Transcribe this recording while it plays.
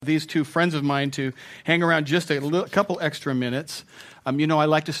These two friends of mine to hang around just a couple extra minutes. I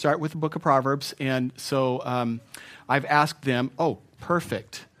like to start with the book of Proverbs, and so I've asked them,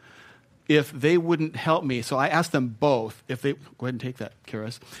 perfect, if they wouldn't help me. So I asked them both, if they, go ahead and take that,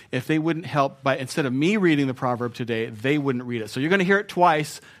 Karis, if they wouldn't help by, instead of me reading the proverb today, they wouldn't read it. So you're going to hear it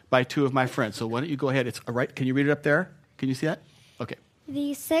twice by two of my friends. So why don't you go ahead? It's all right. Can you read it up there? Can you see that? Okay.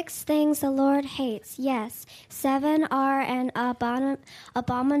 The 6 things the Lord hates, yes, 7 are an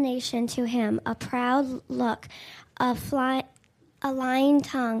abomination to him: a proud look, a lying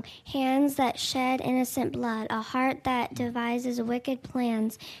tongue, hands that shed innocent blood, a heart that devises wicked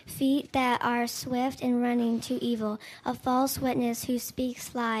plans, feet that are swift in running to evil, a false witness who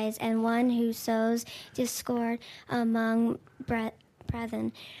speaks lies, and one who sows discord among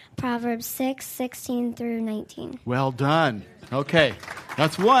brethren. Proverbs 6:16 through 19. Well done. Okay,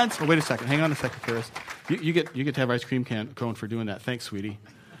 that's once. Oh, wait a second. Hang on a second, Karis. You get to have ice cream cone for doing that. Thanks, sweetie.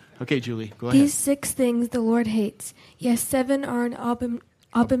 Okay, Julie, go ahead. These 6 things the Lord hates. Yes, 7 are an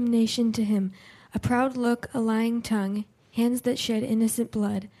abomination to him: a proud look, a lying tongue, hands that shed innocent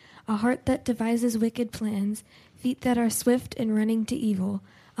blood, a heart that devises wicked plans, feet that are swift in running to evil,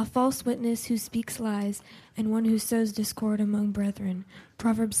 a false witness who speaks lies, and one who sows discord among brethren.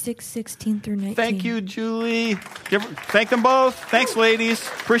 Proverbs 6:16 through 19. Thank you, Julie. Thank them both. Thanks, ladies.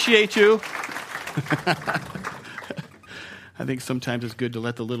 Appreciate you. I think sometimes it's good to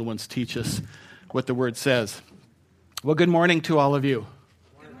let the little ones teach us what the Word says. Well, good morning to all of you.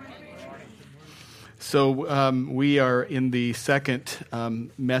 So we are in the second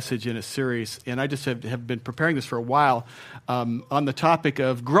message in a series, and I just have been preparing this for a while on the topic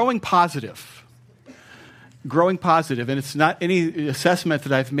of growing positive. Growing positive, and it's not any assessment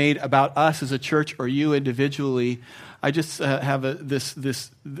that I've made about us as a church or you individually. I just have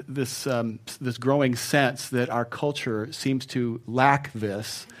this growing sense that our culture seems to lack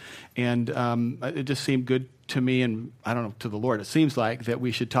this, and it just seemed good to me, and I don't know, to the Lord, it seems like that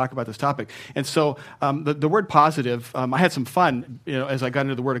we should talk about this topic. And so the word positive, I had some fun, as I got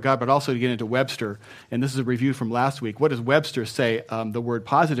into the Word of God, but also to get into Webster. And this is a review from last week. What does Webster say the word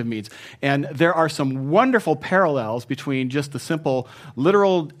positive means? And there are some wonderful parallels between just the simple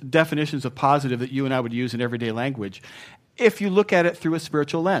literal definitions of positive that you and I would use in everyday language, if you look at it through a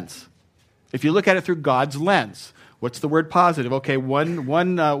spiritual lens. If you look at it through God's lens, what's the word positive? Okay, one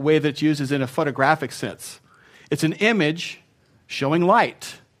way that it's used is in a photographic sense. It's an image showing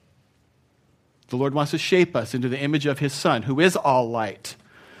light. The Lord wants to shape us into the image of His Son, who is all light.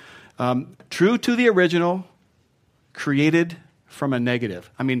 True to the original, created from a negative.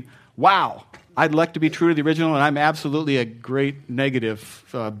 I mean, wow. I'd like to be true to the original, and I'm absolutely a great negative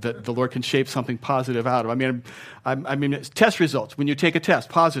that the Lord can shape something positive out of. I mean, it's test results. When you take a test,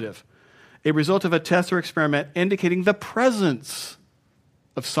 positive. A result of a test or experiment indicating the presence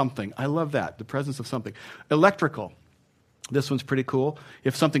of something. I love that, the presence of something. Electrical. This one's pretty cool.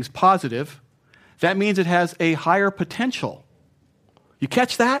 If something's positive, that means it has a higher potential. You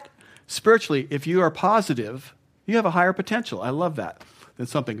catch that? Spiritually, if you are positive, you have a higher potential. I love that. Than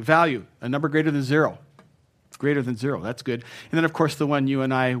something. Value, a number greater than 0. Greater than 0, that's good. And then, of course, the one you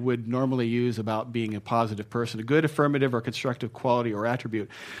and I would normally use about being a positive person, a good affirmative or constructive quality or attribute.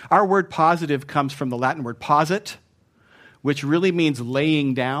 Our word positive comes from the Latin word posit, which really means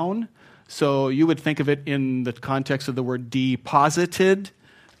laying down. So you would think of it in the context of the word deposited,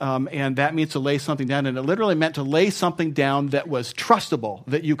 and that means to lay something down. And it literally meant to lay something down that was trustable,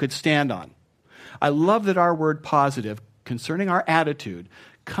 that you could stand on. I love that our word positive, concerning our attitude,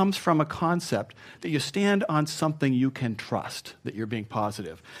 comes from a concept that you stand on something you can trust, that you're being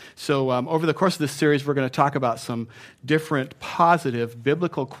positive. So over the course of this series, we're going to talk about some different positive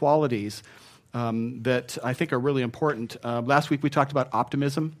biblical qualities that I think are really important. Last week we talked about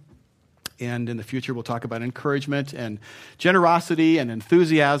optimism, and in the future we'll talk about encouragement and generosity and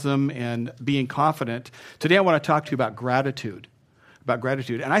enthusiasm and being confident. Today I want to talk to you about gratitude.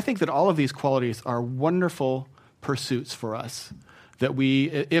 And I think that all of these qualities are wonderful pursuits for us. That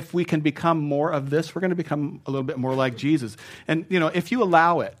if we can become more of this, we're going to become a little bit more like Jesus. And, if you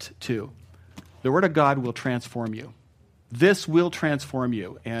allow it to, the Word of God will transform you. This will transform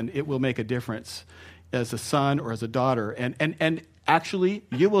you, and it will make a difference as a son or as a daughter. And actually,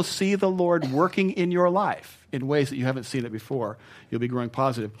 you will see the Lord working in your life in ways that you haven't seen it before. You'll be growing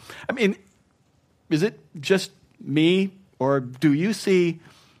positive. I mean, is it just me, or do you see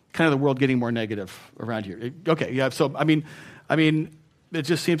kind of the world getting more negative around here? Okay, yeah, so, I mean, it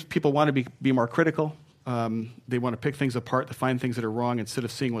just seems people want to be more critical. They want to pick things apart, to find things that are wrong instead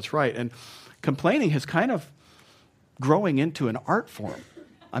of seeing what's right. And complaining has kind of growing into an art form.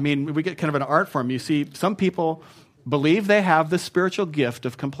 I mean, we get kind of an art form. You see some people believe they have the spiritual gift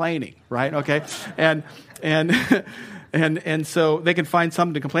of complaining, right? Okay, and so they can find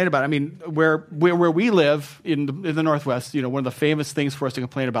something to complain about. I mean, where we live in the Northwest, one of the famous things for us to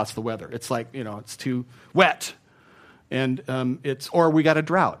complain about is the weather. It's like, it's too wet, and or we got a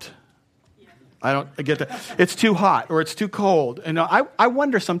drought. I get that. It's too hot or it's too cold. And I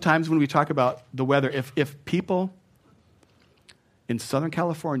wonder sometimes when we talk about the weather if people in Southern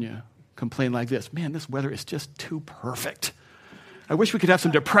California complain like this, man, this weather is just too perfect. I wish we could have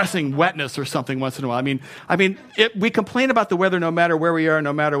some depressing wetness or something once in a while. I mean, we complain about the weather no matter where we are,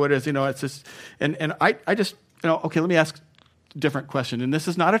 no matter what it is. It's just, and I just, okay, let me ask a different question. And this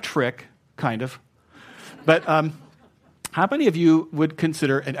is not a trick, kind of, but how many of you would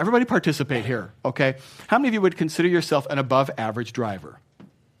consider, and everybody participate here, okay? How many of you would consider yourself an above-average driver?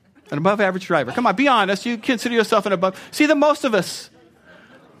 An above-average driver. Come on, be honest. You consider yourself an above. See, most of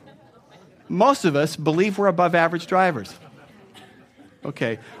us believe we're above-average drivers.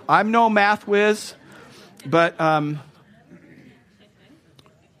 Okay, I'm no math whiz, but I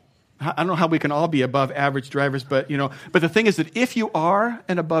don't know how we can all be above-average drivers, but the thing is that if you are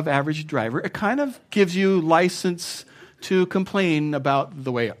an above-average driver, it kind of gives you license to complain about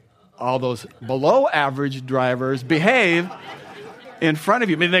the way all those below-average drivers behave in front of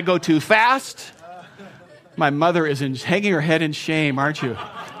you. I mean, they go too fast. My mother is hanging her head in shame, aren't you?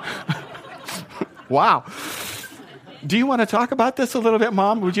 Wow. Do you want to talk about this a little bit,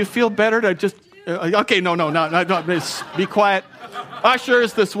 Mom? Would you feel better to just... okay, no, be quiet.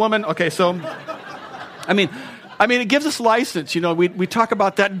 Ushers, this woman. Okay, so... I mean, it gives us license. We talk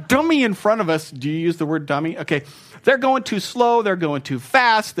about that dummy in front of us. Do you use the word dummy? Okay. They're going too slow. They're going too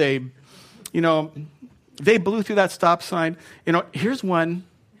fast. They blew through that stop sign. Here's one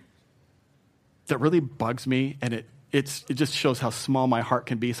that really bugs me, and it just shows how small my heart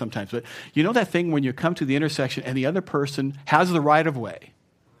can be sometimes. But that thing when you come to the intersection and the other person has the right of way.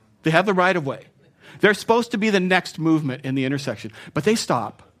 They have the right of way. They're supposed to be the next movement in the intersection, but they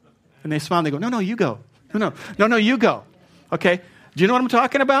stop and they smile and they go, "No, you go. No, you go." Okay. Do you know what I'm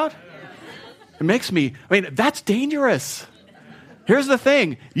talking about? It makes me, that's dangerous. Here's the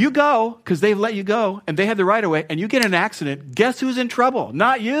thing. You go because they've let you go and they had the right of way and you get in an accident. Guess who's in trouble?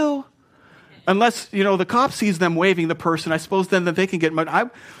 Not you. Unless, the cop sees them waving the person, I suppose then that they can get...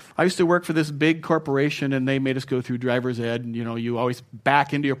 I used to work for this big corporation and they made us go through driver's ed. And, you always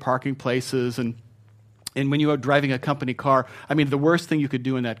back into your parking places. And when you were driving a company car, the worst thing you could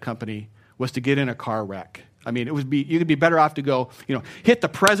do in that company was to get in a car wreck. You could be better off to go, hit the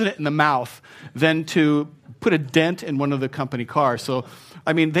president in the mouth than to put a dent in one of the company cars. So,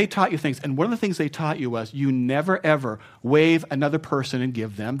 they taught you things. And one of the things they taught you was you never, ever wave another person and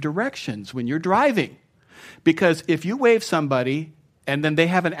give them directions when you're driving. Because if you wave somebody and then they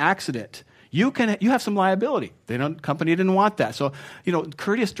have an accident, you have some liability. Company didn't want that. So,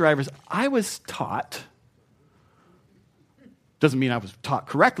 courteous drivers, I was taught... Doesn't mean I was taught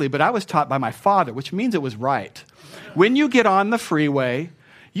correctly, but I was taught by my father, which means it was right. When you get on the freeway,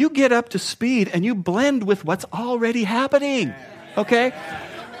 you get up to speed and you blend with what's already happening, okay?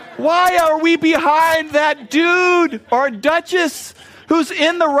 Why are we behind that dude or duchess who's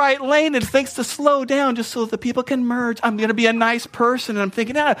in the right lane and thinks to slow down just so that the people can merge? I'm going to be a nice person, and I'm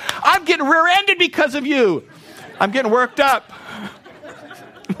thinking, I'm getting rear-ended because of you. I'm getting worked up.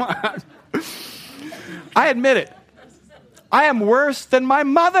 I admit it. I am worse than my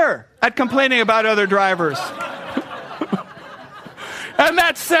mother at complaining about other drivers. And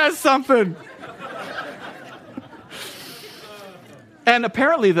that says something. And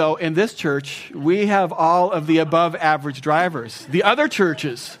apparently, though, in this church, we have all of the above average drivers. The other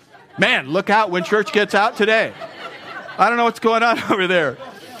churches, man, look out when church gets out today. I don't know what's going on over there.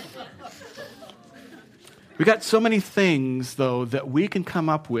 We got so many things, though, that we can come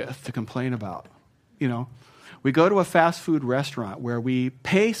up with to complain about, We go to a fast food restaurant where we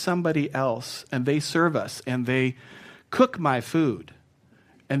pay somebody else and they serve us and they cook my food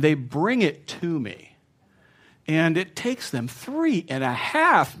and they bring it to me. And it takes them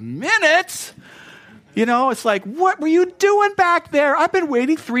 3.5 minutes. It's like, what were you doing back there? I've been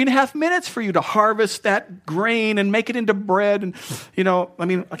waiting 3.5 minutes for you to harvest that grain and make it into bread. And,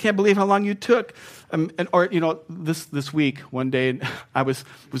 I can't believe how long you took. This week, one day, it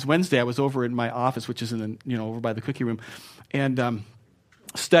was Wednesday, I was over in my office, which is over by the cookie room, and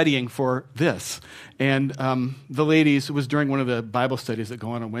studying for this. And the ladies, it was during one of the Bible studies that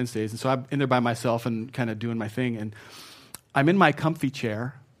go on Wednesdays, and so I'm in there by myself and kind of doing my thing. And I'm in my comfy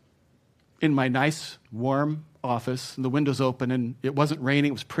chair, in my nice, warm office, and the window's open, and it wasn't raining,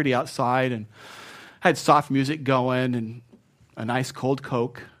 it was pretty outside, and I had soft music going, and a nice cold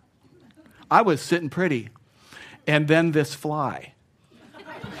Coke. I was sitting pretty. and then this fly.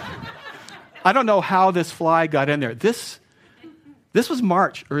 I don't know how this fly got in there. This was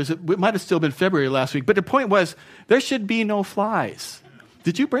March, or it might have still been February last week, but the point was there should be no flies.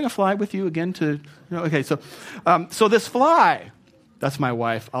 Did you bring a fly with you again okay, so this fly, that's my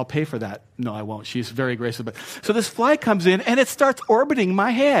wife. I'll pay for that. No, I won't. She's very gracious. But so this fly comes in, and it starts orbiting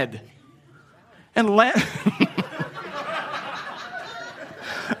my head. And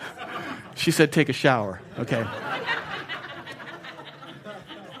she said, take a shower. Okay.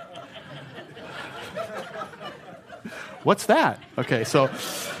 What's that? Okay, so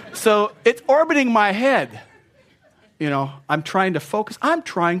it's orbiting my head. I'm trying to focus. I'm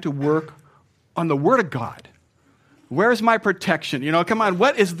trying to work on the Word of God. Where's my protection? Come on,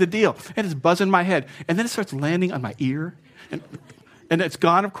 what is the deal? And it's buzzing my head. And then it starts landing on my ear. And it's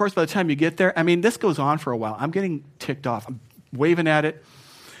gone, of course, by the time you get there. I mean, this goes on for a while. I'm getting ticked off. I'm waving at it.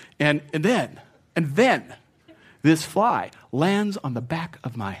 And then this fly lands on the back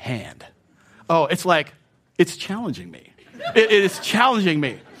of my hand. Oh, it's challenging me. It is challenging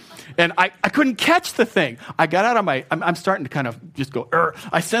me. And I couldn't catch the thing. I got out of I'm starting to kind of just go,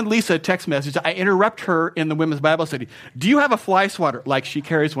 I send Lisa a text message. I interrupt her in the women's Bible study. Do you have a fly swatter? Like she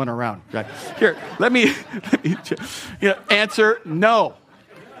carries one around. Right. Here, let me answer no.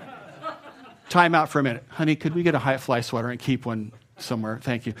 Time out for a minute. Honey, could we get a high fly swatter and keep one somewhere?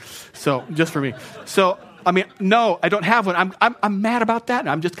 Thank you. So, just for me. So, no, I don't have one. I'm mad about that.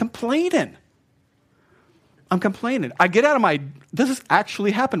 I'm just complaining. I get out of this has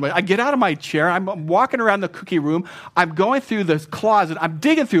actually happened. I get out of my chair. I'm walking around the cookie room. I'm going through this closet. I'm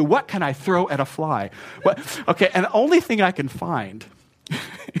digging through, what can I throw at a fly? Okay, and the only thing I can find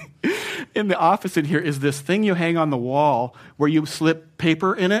in the office in here is this thing you hang on the wall where you slip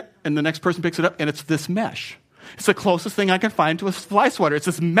paper in it, and the next person picks it up, and it's this mesh. It's the closest thing I can find to a fly swatter. It's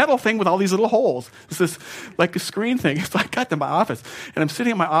this metal thing with all these little holes. It's this, like a screen thing. So I got to my office, and I'm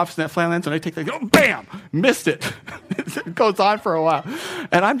sitting in my office, and that fly lands, and I take that, bam, missed it. It goes on for a while.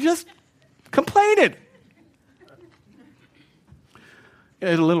 And I'm just complaining.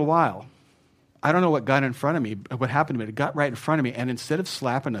 In a little while, I don't know what got in front of me, what happened to me. It got right in front of me, and instead of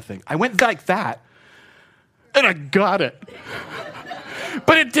slapping the thing, I went like that, and I got it.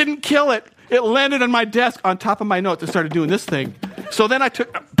 But it didn't kill it. It landed on my desk on top of my notes and started doing this thing. So then I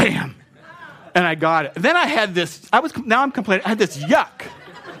took, bam, and I got it. Then I had this, now I'm complaining, I had this yuck.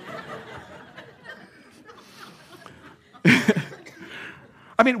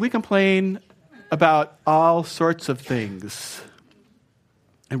 We complain about all sorts of things.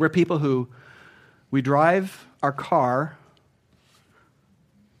 And we're people who, we drive our car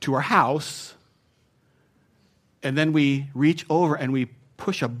to our house, and then we reach over and we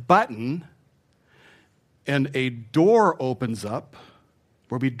push a button, and a door opens up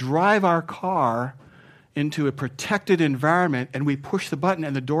where we drive our car into a protected environment, and we push the button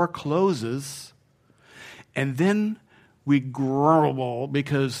and the door closes, and then we grumble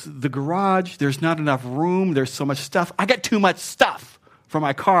because the garage, there's not enough room, there's so much stuff. I got too much stuff for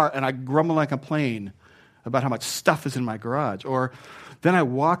my car, and I grumble and complain about how much stuff is in my garage. Or then I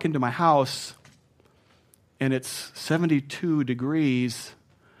walk into my house, and it's 72 degrees,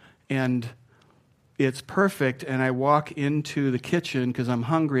 and it's perfect, and I walk into the kitchen because I'm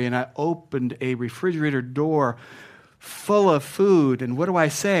hungry, and I opened a refrigerator door full of food, and what do I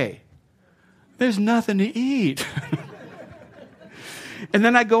say? There's nothing to eat. And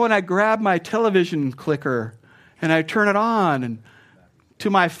then I go and I grab my television clicker, and I turn it on, and to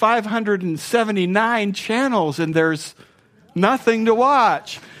my 579 channels, and there's nothing to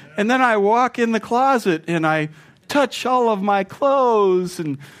watch. And then I walk in the closet, and I touch all of my clothes,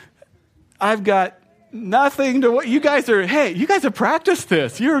 and I've got nothing to... You guys have practiced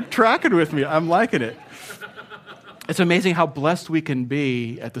this. You're tracking with me. I'm liking it. It's amazing how blessed we can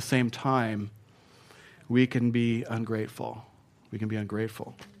be at the same time. We can be ungrateful.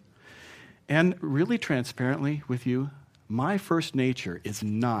 And really transparently with you, my first nature is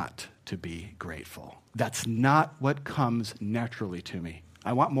not to be grateful. That's not what comes naturally to me.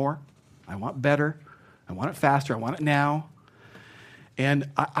 I want more. I want better. I want it faster. I want it now. And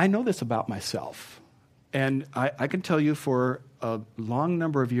I know this about myself. And I can tell you for a long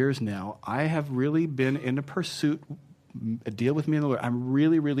number of years now, I have really been in a pursuit, a deal with me in the Lord. I'm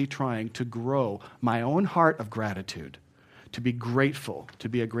really, really trying to grow my own heart of gratitude, to be grateful, to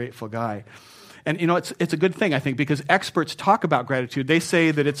be a grateful guy. And it's a good thing, I think, because experts talk about gratitude. They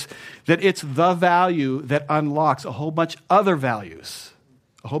say that it's the value that unlocks a whole bunch of other values.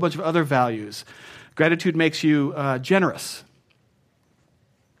 Gratitude makes you generous.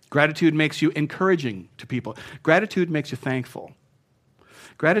 Gratitude makes you encouraging to people. Gratitude makes you thankful.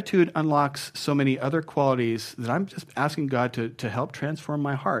 Gratitude unlocks so many other qualities that I'm just asking God to help transform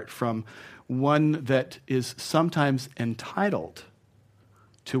my heart from one that is sometimes entitled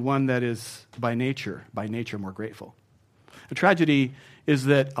to one that is by nature more grateful. The tragedy is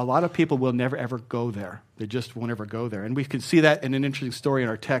that a lot of people will never, ever go there. They just won't ever go there. And we can see that in an interesting story in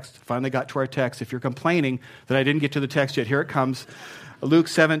our text. Finally got to our text. If you're complaining that I didn't get to the text yet, here it comes. Luke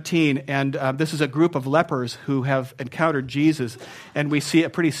 17. And this is a group of lepers who have encountered Jesus. And we see a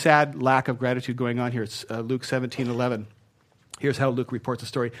pretty sad lack of gratitude going on here. It's Luke 17:11. Here's how Luke reports the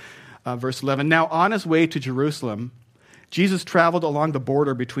story. Verse 11. Now on his way to Jerusalem, Jesus traveled along the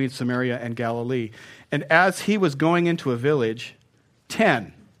border between Samaria and Galilee. And as he was going into a village,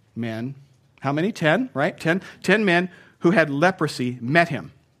 10 men, how many? 10, right? 10 men who had leprosy met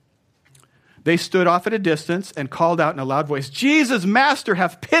him. They stood off at a distance and called out in a loud voice, Jesus, Master,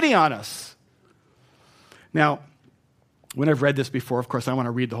 have pity on us. Now, when I've read this before, of course, I want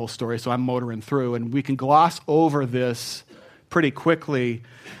to read the whole story, so I'm motoring through, and we can gloss over this pretty quickly.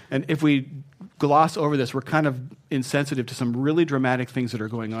 And if we gloss over this, we're kind of insensitive to some really dramatic things that are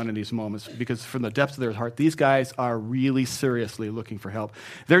going on in these moments, because from the depths of their heart, these guys are really seriously looking for help.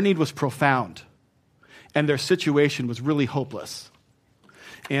 Their need was profound, and their situation was really hopeless.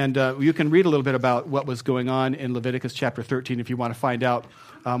 And you can read a little bit about what was going on in Leviticus chapter 13 if you want to find out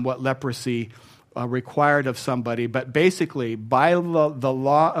what leprosy required of somebody. But basically, by the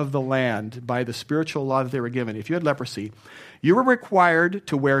law of the land, by the spiritual law that they were given, if you had leprosy, you were required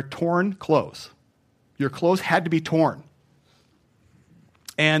to wear torn clothes. Your clothes had to be torn.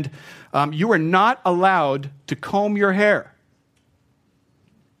 And you were not allowed to comb your hair.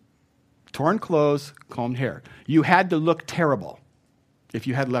 Torn clothes, combed hair. You had to look terrible if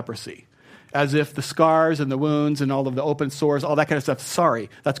you had leprosy. As if the scars and the wounds and all of the open sores, all that kind of stuff, sorry,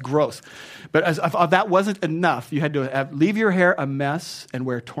 that's gross. But as if that wasn't enough, you had to leave your hair a mess and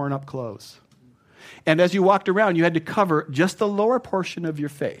wear torn up clothes. And as you walked around, you had to cover just the lower portion of your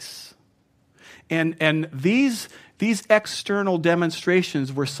face. And these external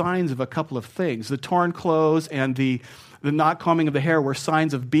demonstrations were signs of a couple of things. The torn clothes and the not combing of the hair were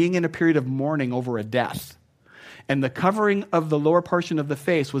signs of being in a period of mourning over a death. And the covering of the lower portion of the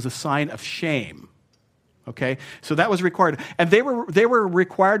face was a sign of shame. Okay? So that was required. And they were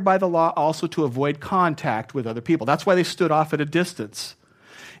required by the law also to avoid contact with other people. That's why they stood off at a distance.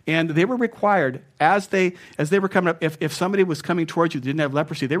 And they were required, as they were coming up, if somebody was coming towards you that didn't have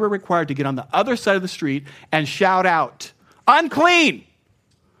leprosy, they were required to get on the other side of the street and shout out, unclean!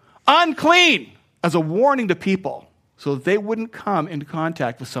 Unclean! As a warning to people, so that they wouldn't come into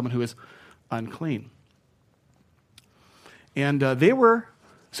contact with someone who is unclean. And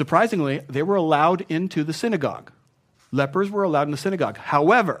surprisingly, they were allowed into the synagogue. Lepers were allowed in the synagogue.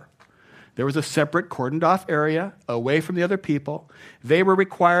 However, there was a separate cordoned off area away from the other people. They were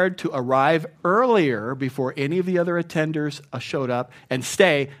required to arrive earlier before any of the other attenders showed up and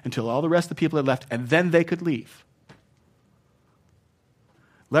stay until all the rest of the people had left, and then they could leave.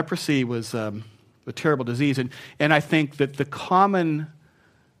 Leprosy was a terrible disease, and I think that the common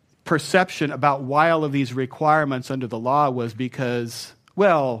perception about why all of these requirements under the law was because,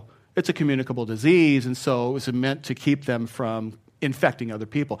 well, it's a communicable disease, and so it was meant to keep them from infecting other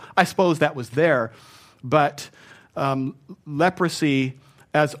people. I suppose that was there, but leprosy,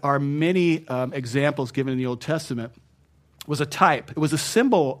 as are many examples given in the Old Testament, was a type. It was a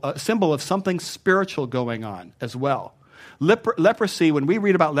symbol of something spiritual going on as well. Leprosy, when we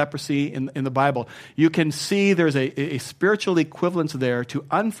read about leprosy in the Bible, you can see there's a spiritual equivalence there to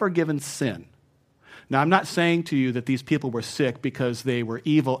unforgiven sin. Now, I'm not saying to you that these people were sick because they were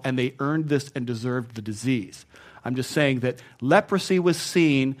evil and they earned this and deserved the disease. I'm just saying that leprosy was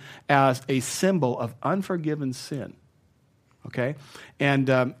seen as a symbol of unforgiven sin. Okay? And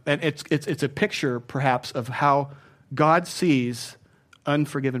it's a picture, perhaps, of how God sees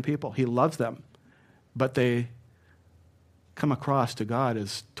unforgiven people. He loves them, but they come across to God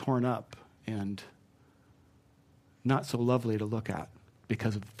as torn up and not so lovely to look at,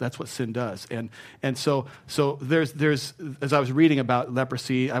 because that's what sin does. And so there's as I was reading about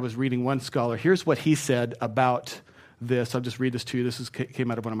leprosy, I was reading one scholar. Here's what he said about this. I'll just read this to you. This came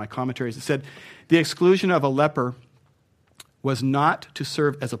out of one of my commentaries. It said, the exclusion of a leper was not to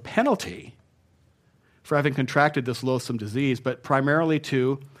serve as a penalty for having contracted this loathsome disease, but primarily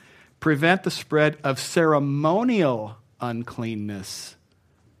to prevent the spread of ceremonial uncleanness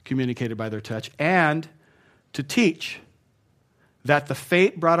communicated by their touch, and to teach that the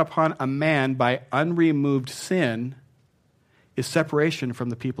fate brought upon a man by unremoved sin is separation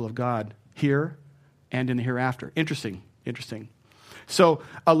from the people of God here and in the hereafter. Interesting. So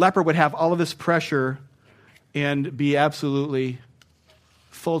a leper would have all of this pressure and be absolutely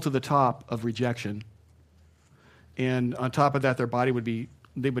full to the top of rejection. And on top of that, their body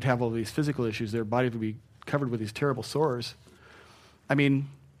they would have all these physical issues. Their body would be covered with these terrible sores. I mean,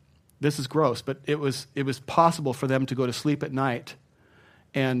 this is gross, but it was possible for them to go to sleep at night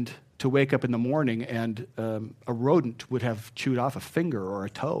and to wake up in the morning and a rodent would have chewed off a finger or a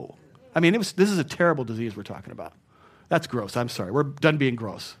toe. I mean, this is a terrible disease we're talking about. That's gross. I'm sorry. We're done being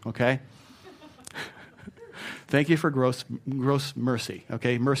gross, okay? Thank you for gross mercy,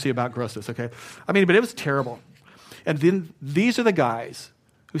 okay? Mercy about grossness, okay? I mean, but it was terrible. And then these are the guys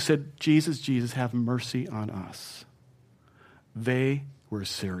who said, Jesus, Jesus, have mercy on us. They were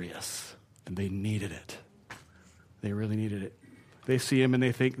serious, and they needed it. They really needed it. They see him, and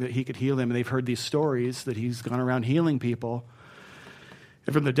they think that he could heal them, and they've heard these stories that he's gone around healing people.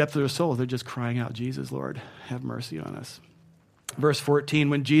 And from the depth of their soul, they're just crying out, Jesus, Lord, have mercy on us. Verse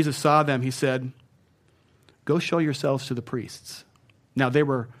 14, when Jesus saw them, he said, go show yourselves to the priests. Now,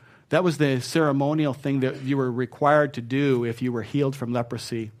 that was the ceremonial thing that you were required to do if you were healed from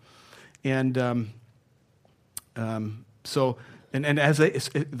leprosy. And and as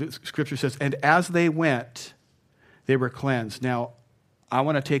the scripture says, and as they went, they were cleansed. Now, I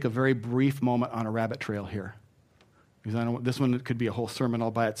want to take a very brief moment on a rabbit trail here, because I know this one could be a whole sermon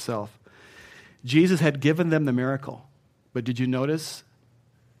all by itself. Jesus had given them the miracle, but did you notice?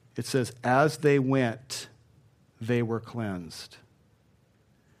 It says, as they went, they were cleansed.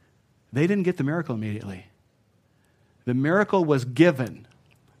 They didn't get the miracle immediately. The miracle was given,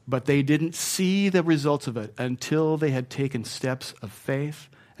 but they didn't see the results of it until they had taken steps of faith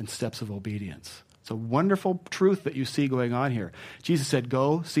and steps of obedience. It's a wonderful truth that you see going on here. Jesus said,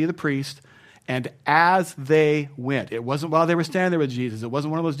 go see the priest, and as they went. It wasn't while they were standing there with Jesus. It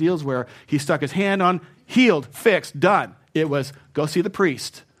wasn't one of those deals where he stuck his hand on, healed, fixed, done. It was, go see the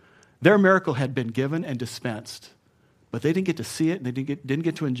priest. Their miracle had been given and dispensed. But they didn't get to see it, and they didn't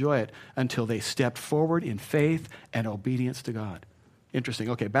get to enjoy it until they stepped forward in faith and obedience to God. Interesting.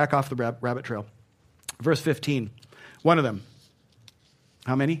 Okay, back off the rabbit trail. Verse 15. One of them.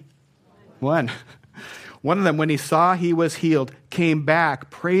 How many? One. One of them, when he saw he was healed, came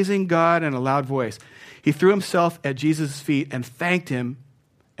back, praising God in a loud voice. He threw himself at Jesus' feet and thanked him,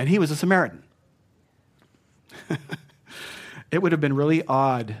 and he was a Samaritan. It would have been really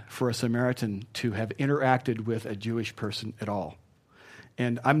odd for a Samaritan to have interacted with a Jewish person at all.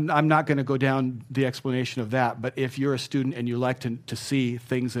 And I'm not going to go down the explanation of that, but if you're a student and you like to see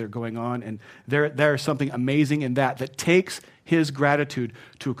things that are going on, and there's something amazing in that takes his gratitude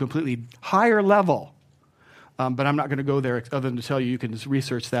to a completely higher level. But I'm not going to go there other than to tell you can just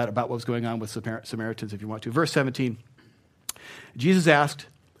research that about what was going on with Samaritans if you want to. Verse 17, Jesus asked,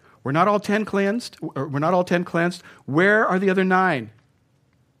 We're not all 10 cleansed? Where are the other 9?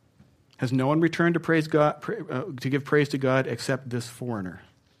 Has no one returned to praise God, to give praise to God except this foreigner?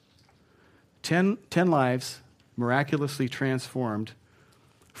 10 lives miraculously transformed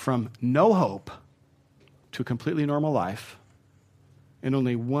from no hope to a completely normal life, and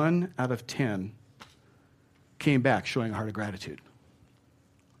only 1 out of 10 came back showing a heart of gratitude.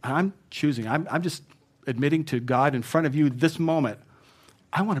 I'm just admitting to God in front of you this moment,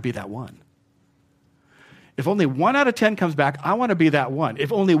 I want to be that one. If only 1 out of 10 comes back, I want to be that one.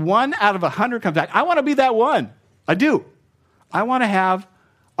 If only 1 out of 100 comes back, I want to be that one. I do. I want to have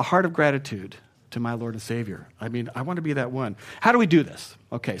a heart of gratitude to my Lord and Savior. I want to be that one. How do we do this?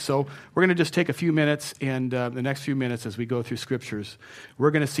 Okay, so we're going to just take a few minutes, and the next few minutes as we go through scriptures,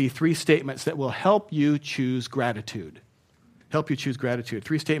 we're going to see 3 statements that will help you choose gratitude. Help you choose gratitude.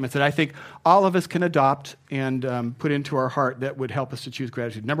 3 statements that I think all of us can adopt and put into our heart that would help us to choose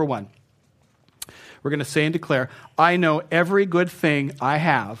gratitude. Number 1, we're going to say and declare, I know every good thing I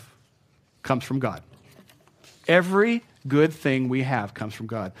have comes from God. Every good thing we have comes from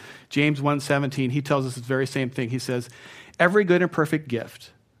God. James 1:17, he tells us the very same thing. He says, every good and perfect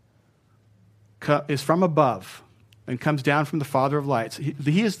gift is from above and comes down from the Father of lights.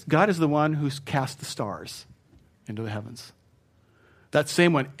 God is the one who's cast the stars into the heavens. That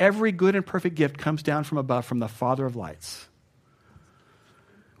same one, every good and perfect gift comes down from above from the Father of lights,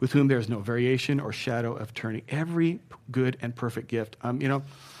 with whom there is no variation or shadow of turning. Every good and perfect gift.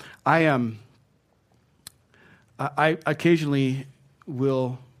 I occasionally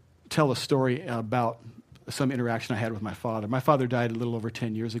will tell a story about some interaction I had with my father. My father died a little over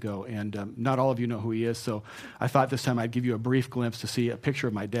 10 years ago, and not all of you know who he is, so I thought this time I'd give you a brief glimpse to see a picture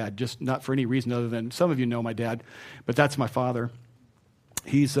of my dad, just not for any reason other than some of you know my dad, but that's my father.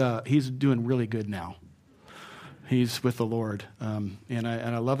 He's doing really good now. He's with the Lord, and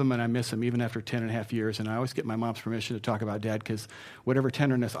I love him and I miss him even after 10 and a half years, and I always get my mom's permission to talk about Dad because whatever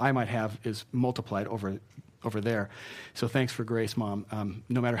tenderness I might have is multiplied over over there. So thanks for grace, Mom.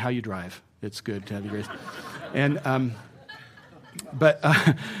 No matter how you drive, it's good to have your grace. And but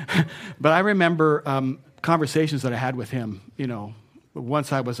I remember conversations that I had with him,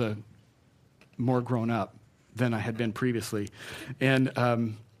 once I was a more grown up than I had been previously. And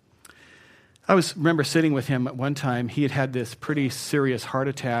I remember sitting with him at one time. He had this pretty serious heart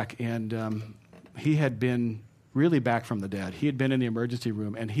attack, and he had been really back from the dead. He had been in the emergency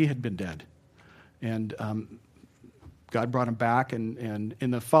room, and he had been dead. And God brought him back, and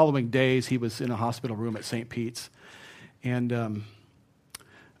in the following days, he was in a hospital room at St. Pete's. And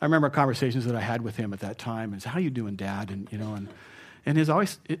I remember conversations that I had with him at that time. And said, "How you doing, Dad?" And his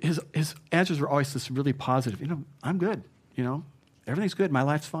answers were always this really positive. "I'm good. Everything's good. My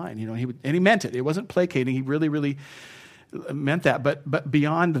life's fine." And he meant it. It wasn't placating. He really, really meant that. But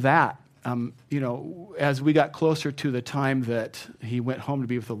beyond that, as we got closer to the time that he went home to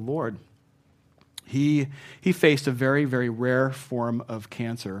be with the Lord, he faced a very, very rare form of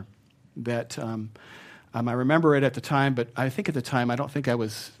cancer that I remember it at the time, but I think at the time I don't think I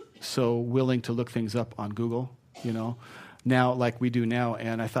was so willing to look things up on Google, now like we do now.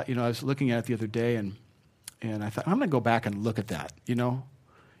 And I thought, I was looking at it the other day, and I thought, I'm going to go back and look at that, You know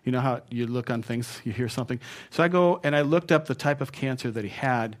how you look on things, you hear something. So I go and I looked up the type of cancer that he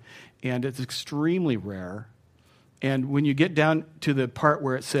had, and it's extremely rare. And when you get down to the part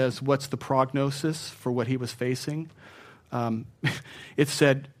where it says, what's the prognosis for what he was facing, it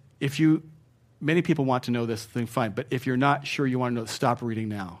said, many people want to know this thing, fine, but if you're not sure you want to know, stop reading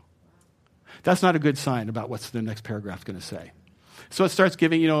now. That's not a good sign about what's the next paragraph going to say. So it starts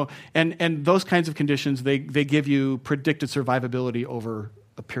giving, and those kinds of conditions, they give you predicted survivability over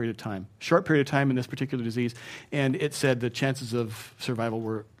a period of time, short period of time in this particular disease. And it said the chances of survival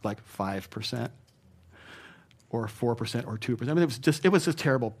were like 5% or 4% or 2%. I mean, it was a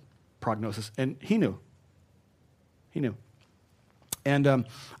terrible prognosis. And he knew. And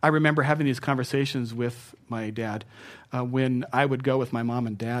I remember having these conversations with my dad when I would go with my mom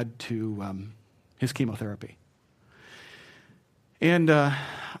and dad to his chemotherapy. And,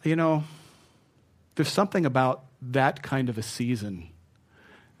 there's something about that kind of a season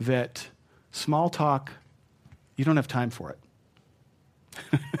that small talk, you don't have time for it.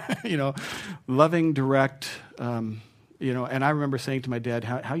 Loving, direct, and I remember saying to my dad,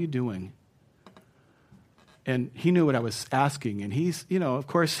 how you doing? And he knew what I was asking, and he's, of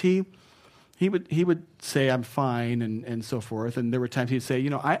course, he would say, I'm fine, and so forth. And there were times he'd say,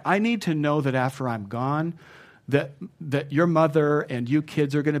 I need to know that after I'm gone, that your mother and you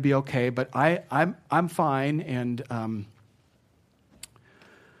kids are going to be okay, but I'm fine, and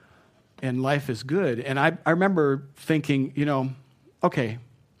life is good. And I remember thinking, okay,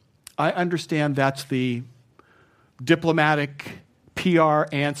 I understand that's the diplomatic PR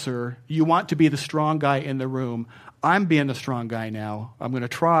answer. You want to be the strong guy in the room. I'm being the strong guy now. I'm going to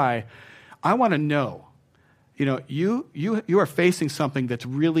try. I want to know, you are facing something that's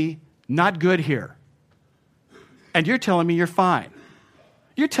really not good here. And you're telling me you're fine.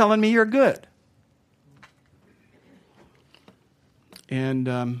 You're telling me you're good. And,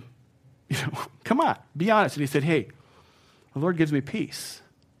 come on, be honest. And he said, hey, the Lord gives me peace.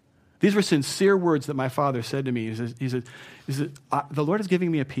 These were sincere words that my father said to me. He said, the Lord is giving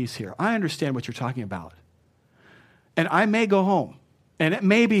me a peace here. I understand what you're talking about. And I may go home, and it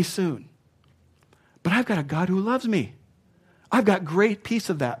may be soon. But I've got a God who loves me. I've got great peace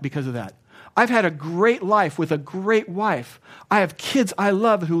of that because of that. I've had a great life with a great wife. I have kids I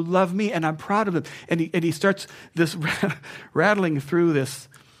love who love me, and I'm proud of them. And he starts this rattling through this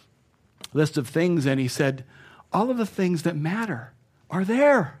list of things, and he said, all of the things that matter are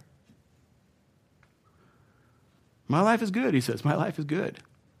there. My life is good, he says. My life is good.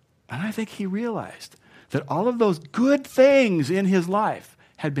 And I think he realized that all of those good things in his life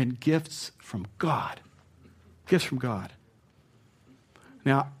had been gifts from God. Gifts from God.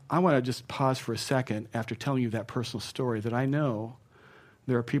 Now, I want to just pause for a second after telling you that personal story, that I know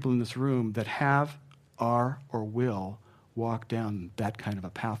there are people in this room that have, are, or will walk down that kind of a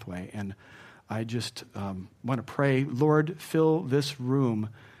pathway. And I just want to pray, Lord, fill this room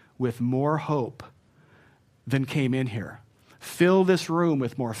with more hope than came in here. Fill this room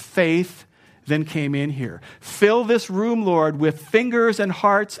with more faith than came in here. Fill this room, Lord, with fingers and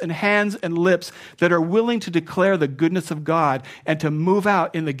hearts and hands and lips that are willing to declare the goodness of God and to move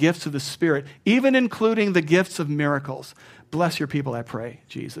out in the gifts of the Spirit, even including the gifts of miracles. Bless your people, I pray,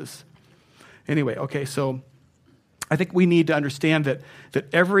 Jesus. Anyway, okay, so I think we need to understand that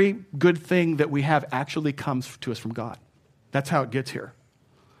every good thing that we have actually comes to us from God. That's how it gets here.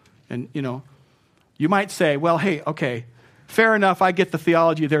 And, you might say, well, hey, okay, fair enough, I get the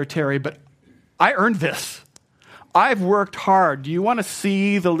theology there, Terry, but I earned this. I've worked hard. Do you want to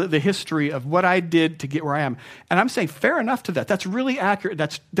see the history of what I did to get where I am? And I'm saying fair enough to that. That's really accurate.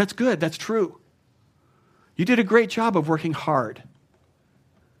 That's good. That's true. You did a great job of working hard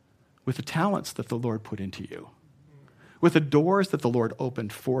with the talents that the Lord put into you, with the doors that the Lord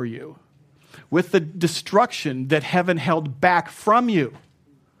opened for you, with the destruction that heaven held back from you.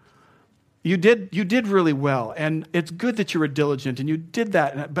 You did really well, and it's good that you were diligent and you did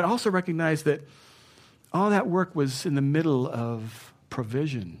that, but also recognize that all that work was in the middle of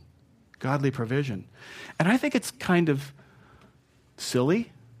provision, godly provision. And I think it's kind of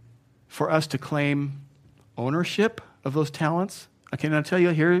silly for us to claim ownership of those talents. Okay, and I'll tell you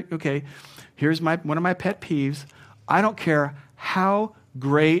here's one of my pet peeves. I don't care how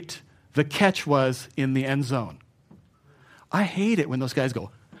great the catch was in the end zone. I hate it when those guys go,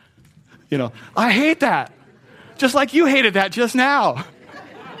 I hate that. Just like you hated that just now.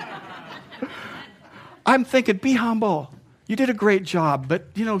 I'm thinking, be humble. You did a great job, but,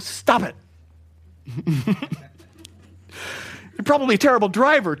 stop it. You're probably a terrible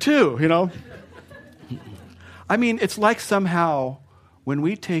driver, too, I mean, it's like somehow when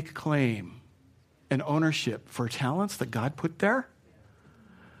we take claim and ownership for talents that God put there,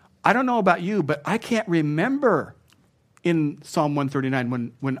 I don't know about you, but I can't remember in Psalm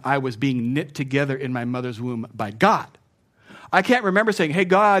 139 when I was being knit together in my mother's womb by God. I can't remember saying, hey,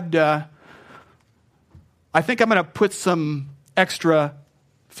 God, I think I'm going to put some extra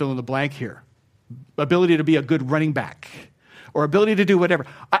fill in the blank here. Ability to be a good running back or ability to do whatever.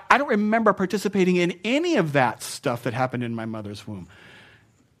 I don't remember participating in any of that stuff that happened in my mother's womb.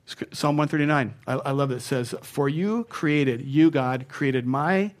 Psalm 139, I love it. It says, for you, God, created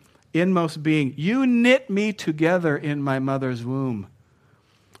my inmost being. You knit me together in my mother's womb.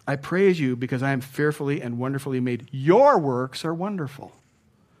 I praise you because I am fearfully and wonderfully made. Your works are wonderful.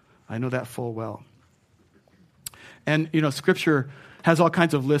 I know that full well. And, Scripture has all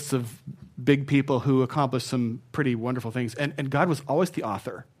kinds of lists of big people who accomplished some pretty wonderful things. And God was always the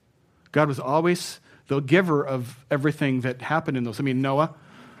author. God was always the giver of everything that happened in those. I mean, Noah,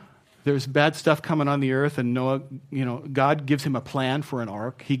 there's bad stuff coming on the earth, and Noah, God gives him a plan for an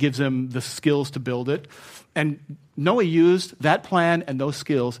ark. He gives him the skills to build it. And Noah used that plan and those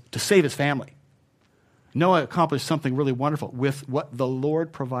skills to save his family. Noah accomplished something really wonderful with what the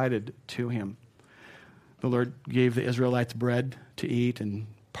Lord provided to him. The Lord gave the Israelites bread to eat and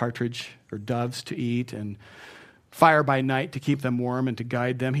partridge or doves to eat and fire by night to keep them warm and to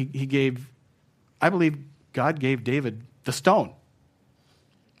guide them. He gave, I believe God gave David the stone.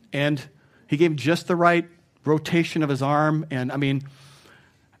 And he gave just the right rotation of his arm. And I mean,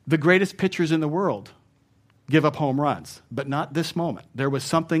 the greatest pitchers in the world give up home runs, but not this moment. There was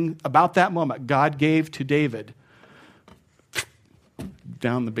something about that moment God gave to David.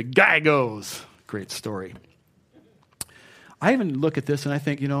 Down the big guy goes. Great story. I even look at this and I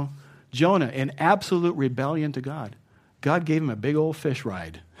think, Jonah, in absolute rebellion to God, God gave him a big old fish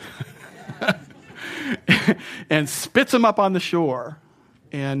ride and spits him up on the shore.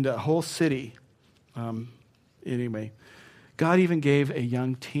 And a whole city. Anyway, God even gave a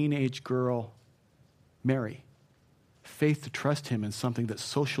young teenage girl, Mary, faith to trust him in something that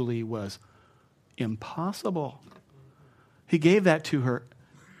socially was impossible. He gave that to her,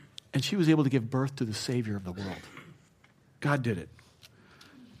 and she was able to give birth to the Savior of the world. God did it.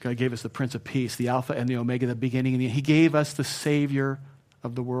 God gave us the Prince of Peace, the Alpha and the Omega, the beginning and the end. He gave us the Savior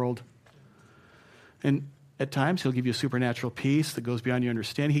of the world. And at times, he'll give you a supernatural peace that goes beyond your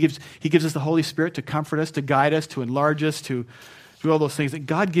understanding. He gives us the Holy Spirit to comfort us, to guide us, to enlarge us, to do all those things. That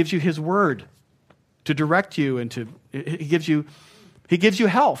God gives you his word to direct you, and he gives you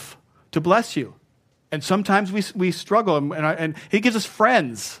health to bless you. And sometimes we struggle, and he gives us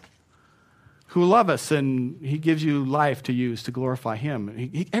friends who love us, and he gives you life to use to glorify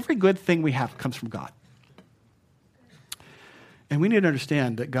him. Every good thing we have comes from God. And we need to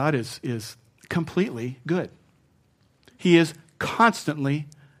understand that God is completely good. He is constantly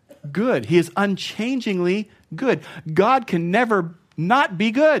good. He is unchangingly good. God can never not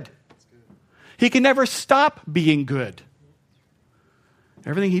be good. He can never stop being good.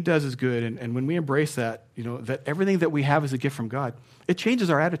 Everything he does is good. And when we embrace that, that everything that we have is a gift from God, it changes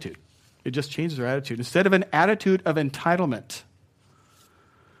our attitude. It just changes our attitude. Instead of an attitude of entitlement,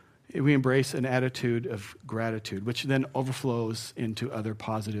 we embrace an attitude of gratitude, which then overflows into other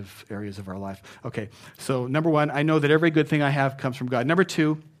positive areas of our life. Okay, so number one, I know that every good thing I have comes from God. Number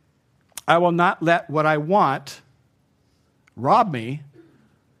two, I will not let what I want rob me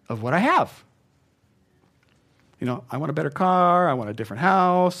of what I have. I want a better car. I want a different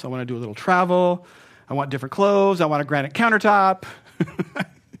house. I want to do a little travel. I want different clothes. I want a granite countertop.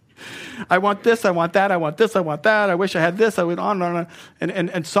 I want this, I want that, I want this, I want that. I wish I had this. I went on and on.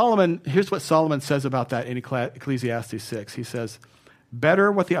 And Solomon, here's what Solomon says about that in Ecclesiastes 6. He says,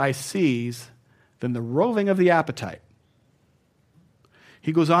 better what the eye sees than the roving of the appetite.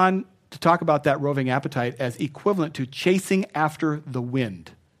 He goes on to talk about that roving appetite as equivalent to chasing after the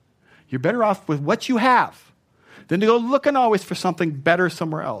wind. You're better off with what you have than to go looking always for something better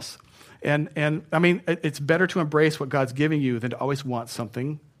somewhere else. And I mean, it's better to embrace what God's giving you than to always want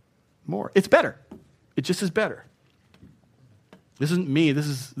something more. It's better. It just is better. This isn't me. This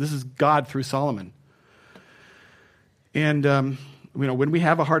is God through Solomon. And when we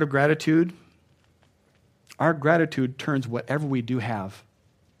have a heart of gratitude, our gratitude turns whatever we do have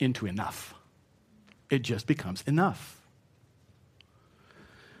into enough. It just becomes enough.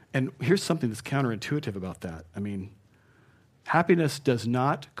 And here's something that's counterintuitive about that. I mean, happiness does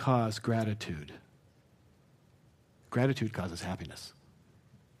not cause gratitude. Gratitude causes happiness.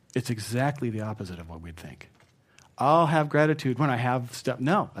 It's exactly the opposite of what we'd think. I'll have gratitude when I have stuff.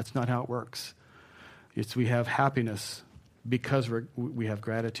 No, that's not how it works. We have happiness because we have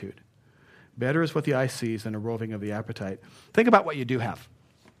gratitude. Better is what the eye sees than a roving of the appetite. Think about what you do have.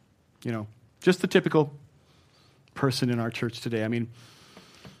 Just the typical person in our church today. I mean,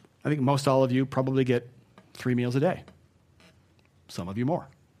 I think most all of you probably get 3 meals a day. Some of you more.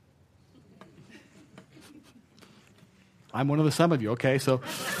 I'm one of the some of you, okay? So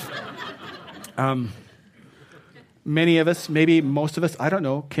many of us, maybe most of us, I don't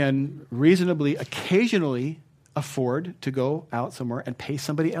know, can reasonably, occasionally afford to go out somewhere and pay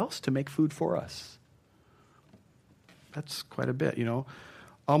somebody else to make food for us. That's quite a bit,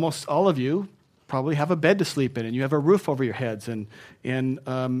 Almost all of you probably have a bed to sleep in, and you have a roof over your heads, and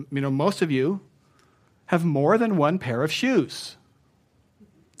most of you have more than one pair of shoes.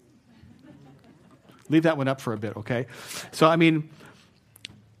 Leave that one up for a bit, okay? So, I mean,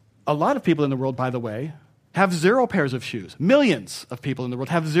 a lot of people in the world, by the way, have 0 pairs of shoes. Millions of people in the world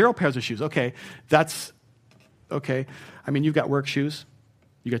have 0 pairs of shoes. Okay, that's okay. I mean, you've got work shoes.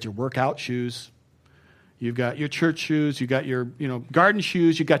 You got your workout shoes. You've got your church shoes. You got your, garden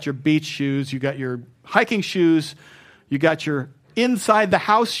shoes. You got your beach shoes. You got your hiking shoes. You got your inside the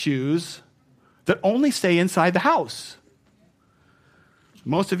house shoes that only stay inside the house.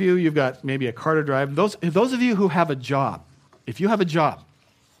 Most of you, you've got maybe a car to drive. Those of you who have a job, if you have a job,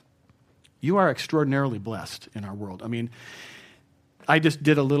 you are extraordinarily blessed in our world. I mean, I just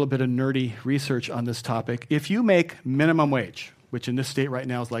did a little bit of nerdy research on this topic. If you make minimum wage, which in this state right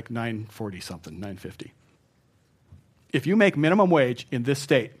now is like $9.40 something, $9.50. If you make minimum wage in this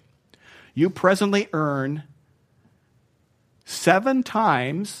state, you presently earn 7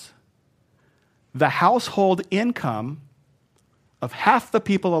 times the household income of half the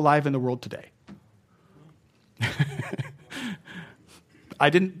people alive in the world today.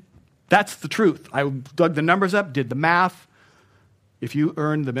 That's the truth. I dug the numbers up, did the math. If you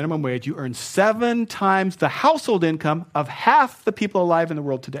earn the minimum wage, you earn 7 times the household income of half the people alive in the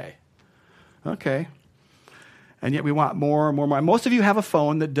world today. Okay. And yet we want more and more and more. Most of you have a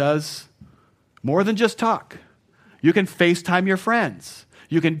phone that does more than just talk. You can FaceTime your friends.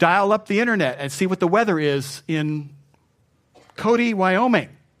 You can dial up the internet and see what the weather is in Cody, Wyoming,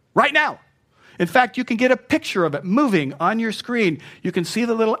 right now. In fact, you can get a picture of it moving on your screen. You can see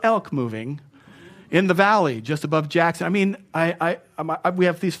the little elk moving in the valley just above Jackson. I mean, we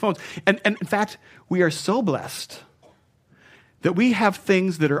have these phones. And in fact, we are so blessed that we have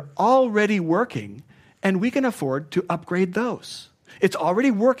things that are already working, and we can afford to upgrade those. It's already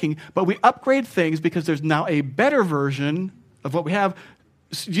working, but we upgrade things because there's now a better version of what we have.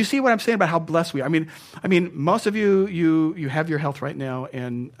 Do you see what I'm saying about how blessed we are? I mean, most of you have your health right now,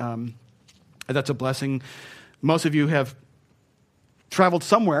 and that's a blessing. Most of you have traveled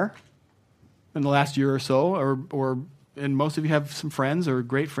somewhere in the last year or so, and most of you have some friends or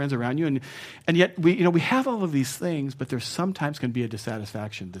great friends around you, and yet we have all of these things, but there sometimes can be a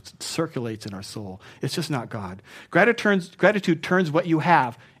dissatisfaction that circulates in our soul. It's just not God. Gratitude turns what you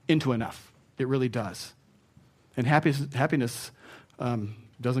have into enough. It really does. And happiness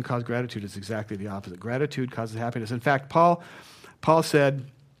doesn't cause gratitude. It's exactly the opposite. Gratitude causes happiness. In fact, Paul said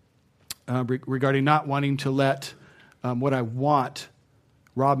regarding not wanting to let what I want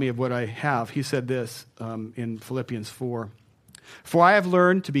rob me of what I have, he said this in Philippians 4. For I have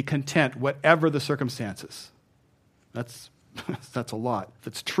learned to be content whatever the circumstances. That's a lot. If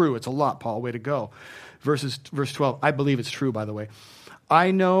it's true, it's a lot, Paul. Way to go. Verse 12. I believe it's true, by the way.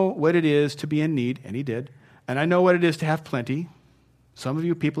 I know what it is to be in need, and he did. And I know what it is to have plenty. Some of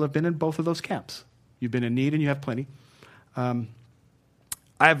you people have been in both of those camps. You've been in need and you have plenty.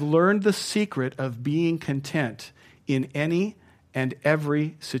 I've learned the secret of being content in any and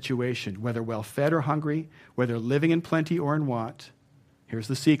every situation, whether well-fed or hungry, whether living in plenty or in want. Here's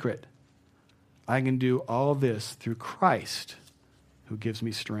the secret. I can do all this through Christ who gives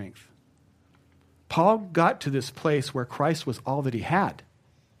me strength. Paul got to this place where Christ was all that he had.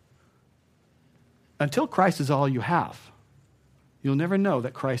 Until Christ is all you have, you'll never know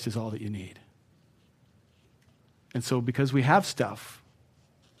that Christ is all that you need. And so because we have stuff,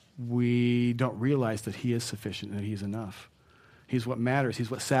 we don't realize that he is sufficient, that he's enough. He's what matters.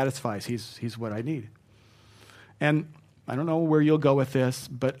 He's what satisfies. He's what I need. And I don't know where you'll go with this,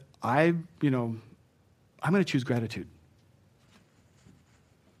 but I'm going to choose gratitude.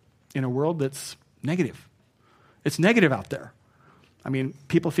 In a world that's negative. It's negative out there. I mean,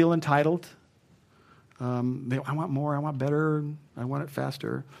 people feel entitled. I want more, I want better, I want it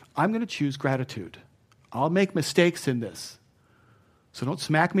faster. I'm going to choose gratitude. I'll make mistakes in this. So don't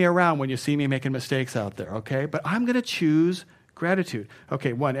smack me around when you see me making mistakes out there, okay? But I'm going to choose gratitude.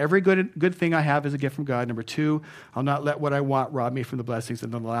 Okay, 1, every good thing I have is a gift from God. Number 2, I'll not let what I want rob me from the blessings.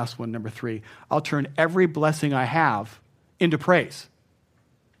 And then the last one, number 3, I'll turn every blessing I have into praise.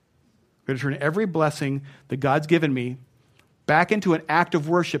 I'm going to turn every blessing that God's given me back into an act of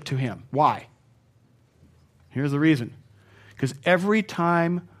worship to him. Why? Here's the reason. Because every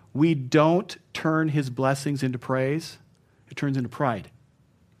time we don't turn his blessings into praise, it turns into pride.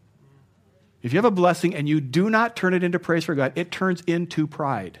 If you have a blessing and you do not turn it into praise for God, it turns into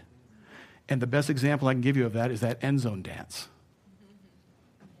pride. And the best example I can give you of that is that end zone dance.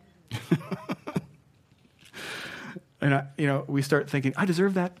 And we start thinking, I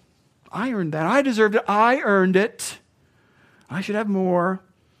deserve that. I earned that. I deserved it. I earned it. I should have more.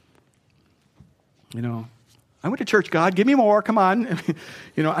 I went to church, God, give me more. Come on.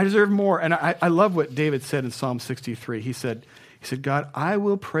 I deserve more. And I love what David said in Psalm 63. He said, God, I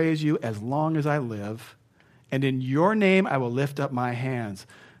will praise you as long as I live, and in your name I will lift up my hands.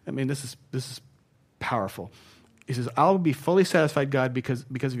 I mean, this is powerful. He says, I will be fully satisfied, God, because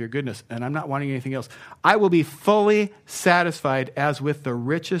of your goodness, and I'm not wanting anything else. I will be fully satisfied as with the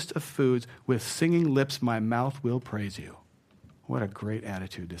richest of foods. With singing lips, my mouth will praise you. What a great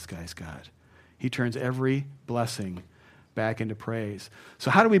attitude this guy's got. He turns every blessing back into praise.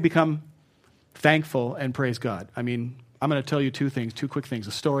 So how do we become thankful and praise God? I mean, I'm going to tell you two quick things,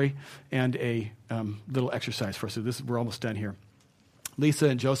 a story and a little exercise for us. So we're almost done here. Lisa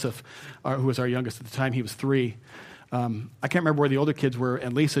and Joseph, who was our youngest at the time, he was 3. I can't remember where the older kids were,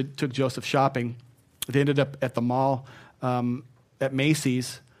 and Lisa took Joseph shopping. They ended up at the mall at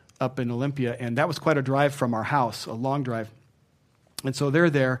Macy's up in Olympia, and that was quite a drive from our house, a long drive. And so they're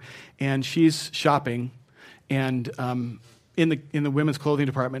there, and she's shopping, and in the women's clothing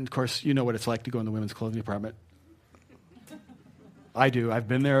department, of course, you know what it's like to go in the women's clothing department. I do. I've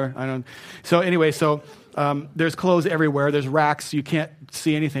been there. I don't. So anyway, there's clothes everywhere. There's racks. You can't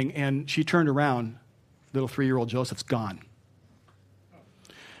see anything. And she turned around. Little 3-year-old Joseph's gone.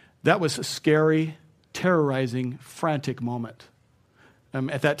 That was a scary, terrorizing, frantic moment.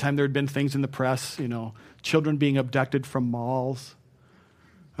 At that time, there had been things in the press, children being abducted from malls.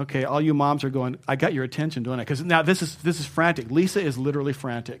 Okay, all you moms are going, I got your attention, don't I? Because now this is frantic. Lisa is literally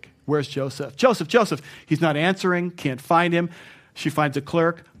frantic. Where's Joseph? Joseph. He's not answering, can't find him. She finds a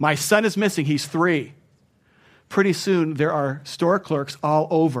clerk. My son is missing. He's 3. Pretty soon, there are store clerks all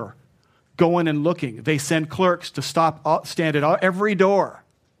over going and looking. They send clerks to stand at every door.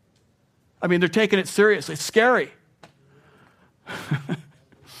 I mean, they're taking it seriously. It's scary.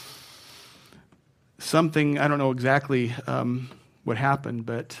 Something, I don't know exactly what happened,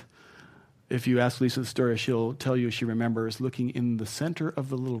 but if you ask Lisa the story, she'll tell you she remembers looking in the center of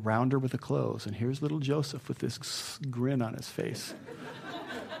the little rounder with the clothes, and here's little Joseph with this grin on his face.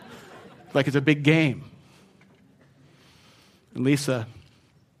 Like it's a big game. And Lisa,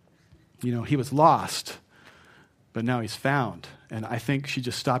 he was lost, but now he's found. And I think she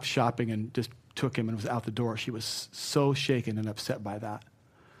just stopped shopping and just took him and was out the door. She was so shaken and upset by that.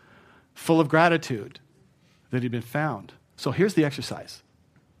 Full of gratitude that he'd been found. So here's the exercise.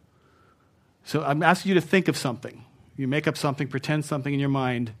 So I'm asking you to think of something. You make up something, pretend something in your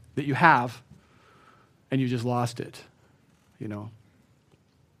mind that you have, and you just lost it. Here,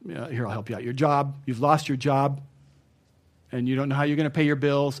 I'll help you out. Your job, you've lost your job, and you don't know how you're going to pay your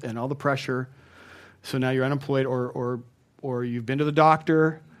bills and all the pressure. So now you're unemployed, or you've been to the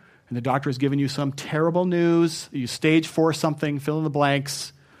doctor, and the doctor has given you some terrible news. You stage 4 something, fill in the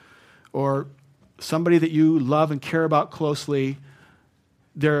blanks, or somebody that you love and care about closely.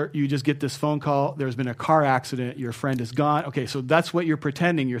 You just get this phone call, there's been a car accident, your friend is gone. Okay, so that's what you're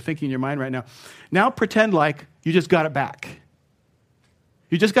pretending, you're thinking in your mind right now. Now pretend like you just got it back.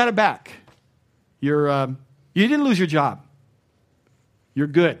 You just got it back. You didn't lose your job. You're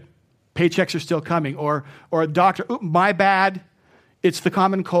good. Paychecks are still coming. Or a doctor, my bad. It's the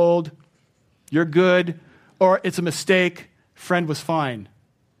common cold. You're good. Or it's a mistake. Friend was fine.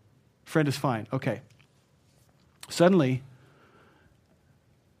 Friend is fine. Okay. Suddenly,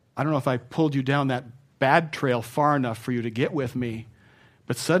 I don't know if I pulled you down that bad trail far enough for you to get with me,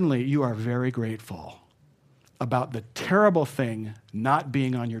 but suddenly you are very grateful about the terrible thing not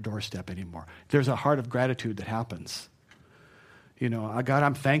being on your doorstep anymore. There's a heart of gratitude that happens. God,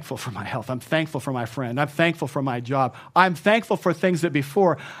 I'm thankful for my health. I'm thankful for my friend. I'm thankful for my job. I'm thankful for things that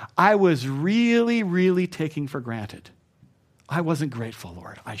before I was really, really taking for granted. I wasn't grateful,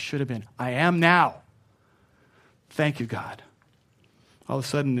 Lord. I should have been. I am now. Thank you, God. All of a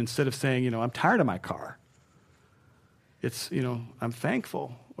sudden, instead of saying, I'm tired of my car, it's, I'm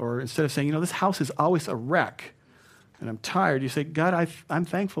thankful. Or instead of saying, this house is always a wreck and I'm tired, you say, God, I'm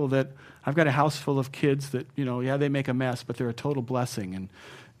thankful that I've got a house full of kids that, they make a mess, but they're a total blessing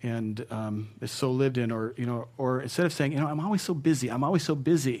and it's so lived in. Or instead of saying, I'm always so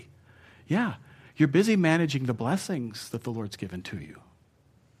busy. Yeah, you're busy managing the blessings that the Lord's given to you.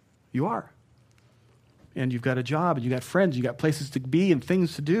 You are. And you've got a job, and you've got friends, you've got places to be and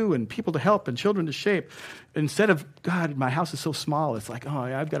things to do and people to help and children to shape. Instead of, God, my house is so small, it's like,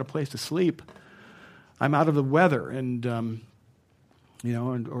 I've got a place to sleep. I'm out of the weather and,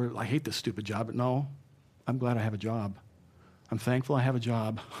 or I hate this stupid job. But no, I'm glad I have a job. I'm thankful I have a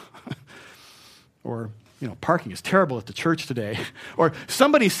job. Or, parking is terrible at the church today. Or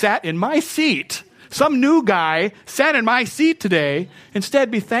somebody sat in my seat. Some new guy sat in my seat today.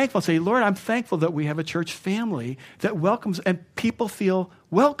 Instead, be thankful and say, Lord, I'm thankful that we have a church family that welcomes and people feel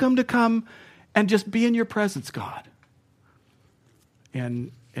welcome to come and just be in your presence, God.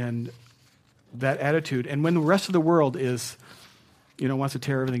 And that attitude. And when the rest of the world is, wants to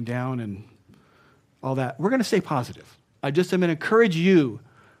tear everything down and all that, we're going to stay positive. I'm going to encourage you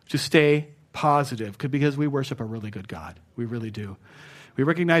to stay positive because we worship a really good God. We really do. We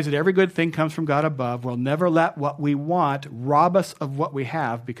recognize that every good thing comes from God above. We'll never let what we want rob us of what we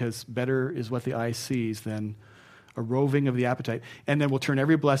have because better is what the eye sees than a roving of the appetite. And then we'll turn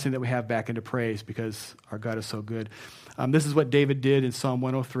every blessing that we have back into praise because our God is so good. This is what David did in Psalm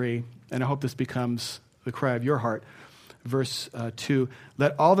 103, and I hope this becomes the cry of your heart. Verse 2,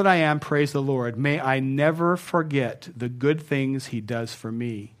 let all that I am praise the Lord. May I never forget the good things he does for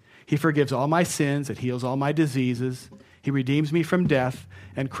me. He forgives all my sins and heals all my diseases. He redeems me from death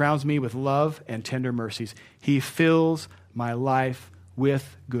and crowns me with love and tender mercies. He fills my life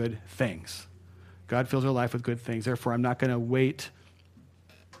with good things. God fills our life with good things. Therefore, I'm not going to wait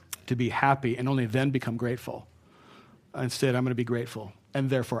to be happy and only then become grateful. Instead, I'm going to be grateful, and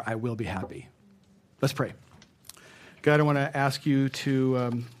therefore I will be happy. Let's pray. God, I want to ask you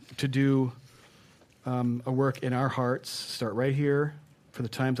to do a work in our hearts. Start right here. For the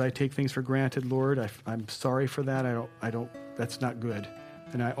times I take things for granted, Lord, I'm sorry for that. That's not good.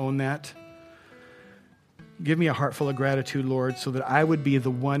 And I own that. Give me a heart full of gratitude, Lord, so that I would be the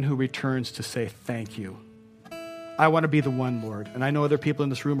one who returns to say thank you. I want to be the one, Lord. And I know other people in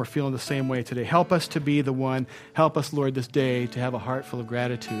this room are feeling the same way today. Help us to be the one. Help us, Lord, this day to have a heart full of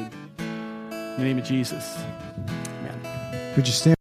gratitude. In the name of Jesus, amen. Would you stand?